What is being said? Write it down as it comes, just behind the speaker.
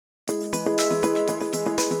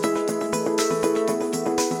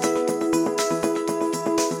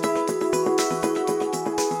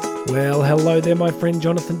Well, hello there, my friend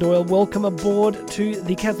Jonathan Doyle. Welcome aboard to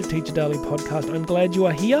the Catholic Teacher Daily podcast. I'm glad you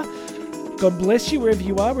are here. God bless you wherever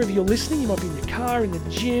you are, wherever you're listening. You might be in your car, in the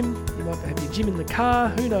gym. You might have your gym in the car.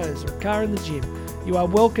 Who knows? Or a car in the gym. You are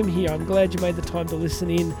welcome here. I'm glad you made the time to listen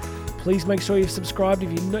in. Please make sure you've subscribed. If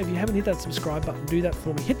you haven't hit that subscribe button, do that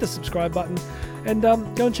for me. Hit the subscribe button and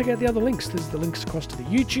go and check out the other links. There's the links across to the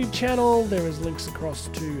YouTube channel. There is links across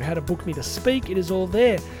to how to book me to speak. It is all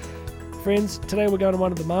there. Friends, today we're going to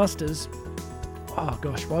one of the masters. Oh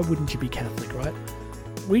gosh, why wouldn't you be Catholic, right?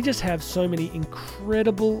 We just have so many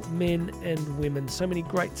incredible men and women, so many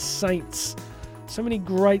great saints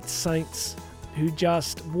who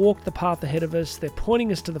just walk the path ahead of us. They're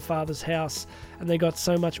pointing us to the Father's house, and they got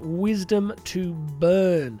so much wisdom to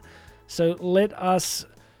burn. So let's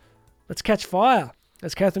catch fire.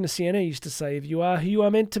 As Catherine of Siena used to say, if you are who you are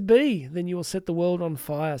meant to be, then you will set the world on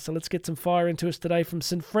fire. So let's get some fire into us today from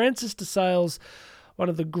St. Francis de Sales, one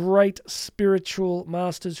of the great spiritual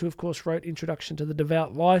masters who, of course, wrote Introduction to the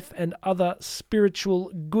Devout Life and other spiritual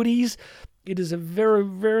goodies. It is a very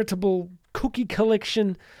veritable cookie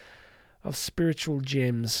collection of spiritual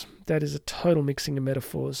gems. That is a total mixing of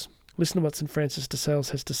metaphors. Listen to what St. Francis de Sales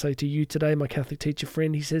has to say to you today, my Catholic teacher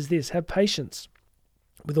friend. He says this: have patience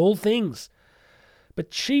with all things, but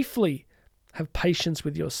chiefly have patience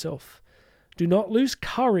with yourself. Do not lose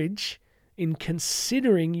courage in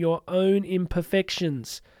considering your own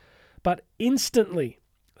imperfections, but instantly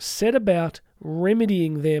set about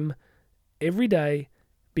remedying them. Every day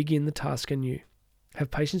begin the task anew. Have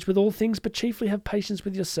patience with all things, but chiefly have patience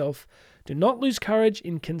with yourself. Do not lose courage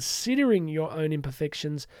in considering your own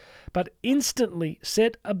imperfections, but instantly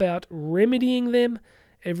set about remedying them.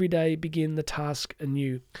 Every day begin the task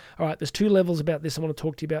anew. All right, there's two levels about this I want to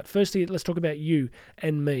talk to you about. Firstly, let's talk about you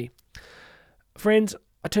and me. Friends,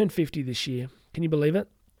 I turned 50 this year. Can you believe it?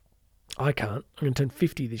 I can't. I'm going to turn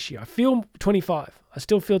 50 this year. I feel 25. I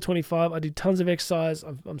still feel 25. I do tons of exercise.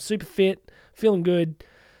 I'm super fit, feeling good,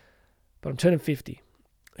 but I'm turning 50.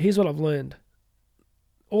 Here's what I've learned.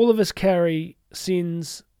 All of us carry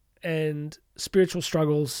sins and spiritual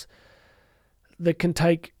struggles that can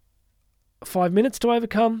take 5 minutes to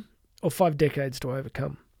overcome or 5 decades to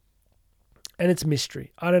overcome. And it's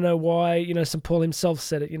mystery. I don't know why, St. Paul himself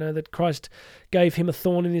said it, that Christ gave him a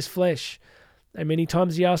thorn in his flesh. And many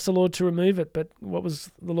times he asked the Lord to remove it. But what was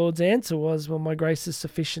the Lord's answer was, well, my grace is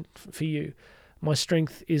sufficient for you. My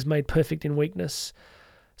strength is made perfect in weakness.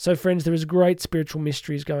 So friends, there is great spiritual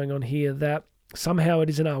mysteries going on here that somehow it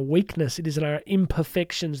is in our weakness, it is in our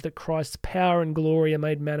imperfections that Christ's power and glory are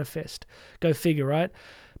made manifest. Go figure, right?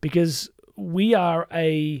 Because we are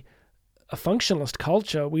a functionalist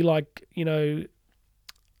culture. We like,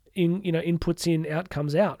 inputs in,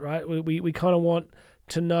 outcomes out, right? We kind of want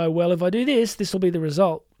to know, well, if I do this, this will be the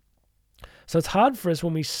result. So it's hard for us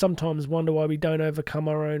when we sometimes wonder why we don't overcome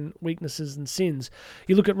our own weaknesses and sins.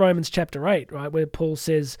 You look at Romans chapter 8, right, where Paul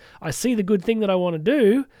says, I see the good thing that I want to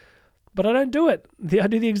do, but I don't do it. I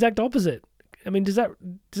do the exact opposite. I mean, does that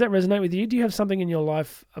resonate with you? Do you have something in your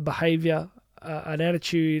life, a behavior, an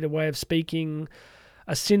attitude, a way of speaking,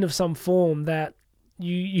 a sin of some form that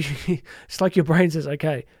you it's like your brain says,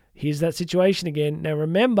 okay, here's that situation again. Now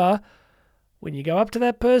remember, when you go up to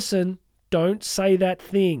that person, don't say that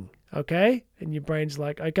thing, okay? And your brain's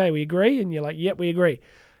like, okay, we agree? And you're like, yep, we agree.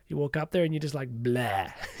 You walk up there and you're just like, blah.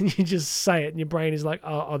 And you just say it and your brain is like,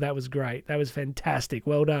 oh, that was great. That was fantastic.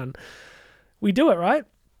 Well done. We do it, right?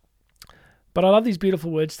 But I love these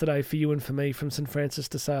beautiful words today for you and for me from St. Francis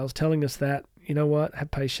de Sales telling us that, you know what,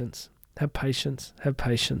 have patience, have patience, have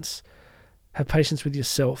patience. Have patience with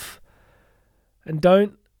yourself. And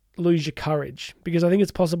don't lose your courage, because I think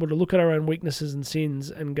it's possible to look at our own weaknesses and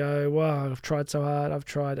sins and go, wow, I've tried so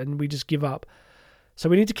hard, and we just give up. So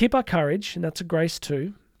we need to keep our courage, and that's a grace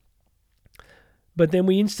too. But then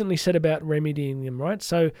we instantly set about remedying them, right?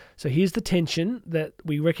 So here's the tension, that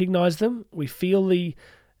we recognize them, we feel the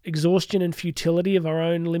exhaustion and futility of our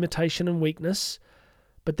own limitation and weakness,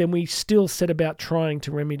 but then we still set about trying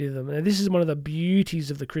to remedy them. Now, this is one of the beauties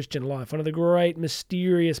of the Christian life, one of the great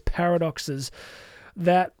mysterious paradoxes,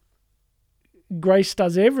 that grace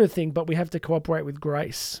does everything, but we have to cooperate with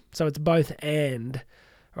grace. So it's both and,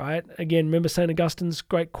 right? Again, remember St. Augustine's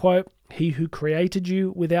great quote, he who created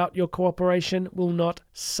you without your cooperation will not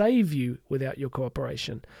save you without your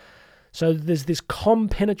cooperation. So there's this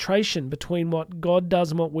compenetration between what God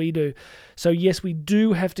does and what we do. So yes, we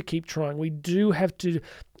do have to keep trying. We do have to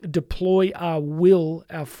deploy our will,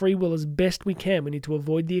 our free will, as best we can. We need to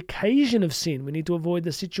avoid the occasion of sin. We need to avoid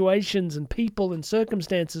the situations and people and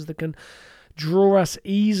circumstances that can draw us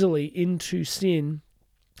easily into sin.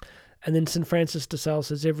 And then St. Francis de Sales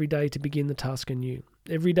says every day to begin the task anew.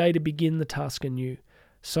 Every day to begin the task anew.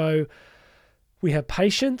 So we have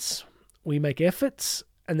patience, we make efforts,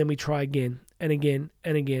 and then we try again and again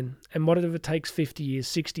and again. And whatever it takes, 50 years,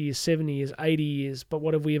 60 years, 70 years, 80 years, but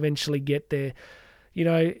what if we eventually get there? You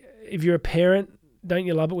know, if you're a parent, don't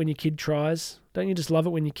you love it when your kid tries? Don't you just love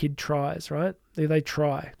it when your kid tries, right? They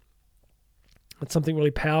try. It's something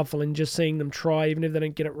really powerful in just seeing them try, even if they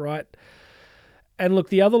don't get it right. And look,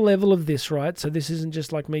 the other level of this, right? So this isn't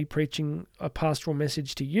just like me preaching a pastoral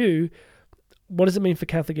message to you. What does it mean for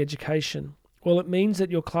Catholic education? Well, it means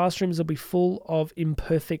that your classrooms will be full of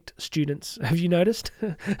imperfect students. Have you noticed?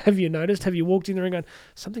 Have you noticed? Have you walked in there and gone,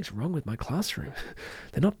 something's wrong with my classroom?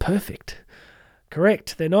 They're not perfect.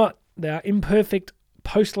 Correct, they're not. They are imperfect,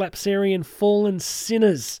 post-lapsarian, fallen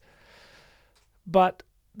sinners. But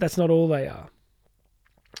that's not all they are.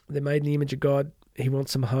 They're made in the image of God. He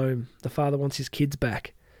wants them home. The Father wants his kids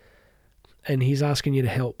back. And he's asking you to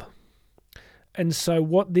help. And so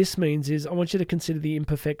what this means is I want you to consider the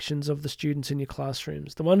imperfections of the students in your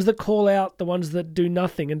classrooms. The ones that call out, the ones that do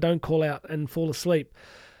nothing and don't call out and fall asleep.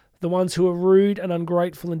 The ones who are rude and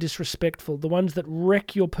ungrateful and disrespectful. The ones that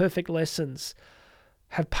wreck your perfect lessons.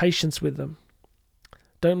 Have patience with them.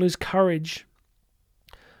 Don't lose courage,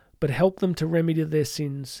 but help them to remedy their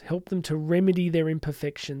sins. Help them to remedy their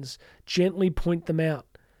imperfections. Gently point them out.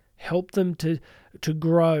 Help them to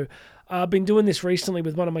grow. I've been doing this recently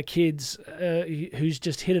with one of my kids who's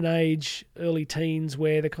just hit an age, early teens,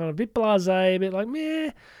 where they're kind of a bit blasé, a bit like,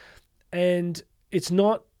 meh. And it's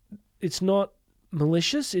not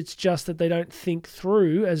malicious. It's just that they don't think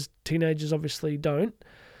through, as teenagers obviously don't.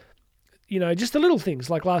 You know, just the little things.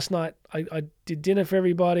 Like last night, I did dinner for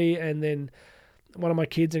everybody, and then one of my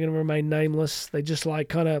kids are going to remain nameless. They just like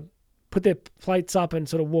kind of put their plates up and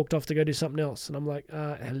sort of walked off to go do something else. And I'm like,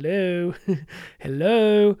 hello,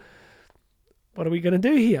 hello. What are we going to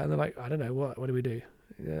do here? And they're like, I don't know, what do we do?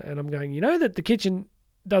 And I'm going, you know that the kitchen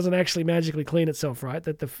doesn't actually magically clean itself, right?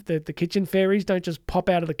 That the kitchen fairies don't just pop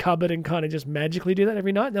out of the cupboard and kind of just magically do that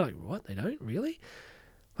every night. And they're like, what? They don't? Really?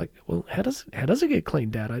 Like, well, how does it get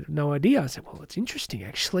cleaned, Dad? I have no idea. I said, well, it's interesting,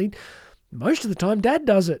 actually. Most of the time, Dad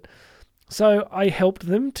does it. So I helped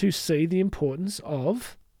them to see the importance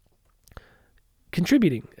of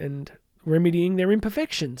contributing and remedying their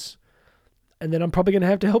imperfections. And then I'm probably going to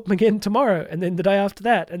have to help them again tomorrow, and then the day after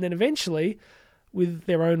that. And then eventually, with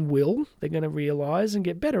their own will, they're going to realize and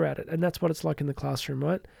get better at it. And that's what it's like in the classroom,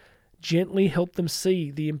 right? Gently help them see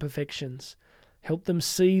the imperfections. Help them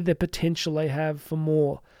see the potential they have for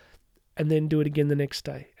more. And then do it again the next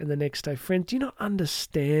day and the next day. Friends, do you not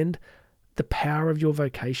understand the power of your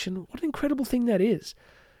vocation? What an incredible thing that is.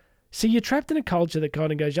 See, you're trapped in a culture that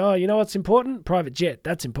kind of goes, oh, you know what's important? Private jet,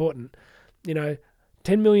 that's important. You know,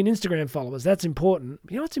 10 million Instagram followers, that's important.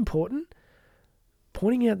 You know what's important?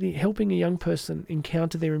 Pointing out helping a young person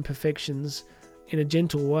encounter their imperfections in a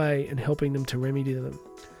gentle way and helping them to remedy them.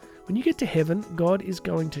 When you get to heaven, God is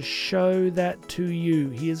going to show that to you.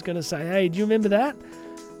 He is going to say, hey, do you remember that?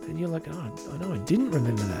 And you're like, oh, I know I didn't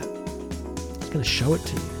remember that. He's going to show it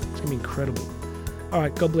to you. It's going to be incredible. All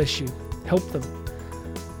right, God bless you. Help them.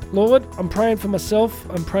 Lord, I'm praying for myself.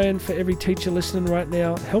 I'm praying for every teacher listening right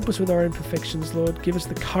now. Help us with our imperfections, Lord. Give us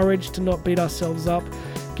the courage to not beat ourselves up.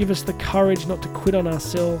 Give us the courage not to quit on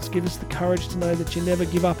ourselves. Give us the courage to know that you never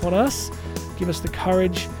give up on us. Give us the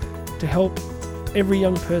courage to help every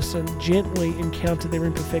young person gently encounter their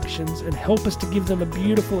imperfections and help us to give them a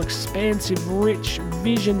beautiful, expansive, rich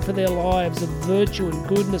vision for their lives of virtue and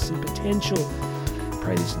goodness and potential. I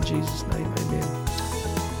pray this in Jesus' name, amen.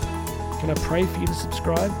 Can I pray for you to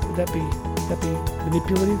subscribe? Would that be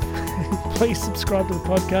manipulative? Please subscribe to the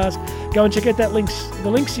podcast. Go and check out the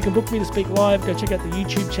links. You can book me to speak live. Go check out the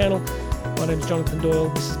YouTube channel. My name is Jonathan Doyle.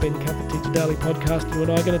 This has been Catholic Teacher Daily Podcast. You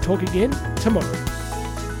and I are going to talk again tomorrow.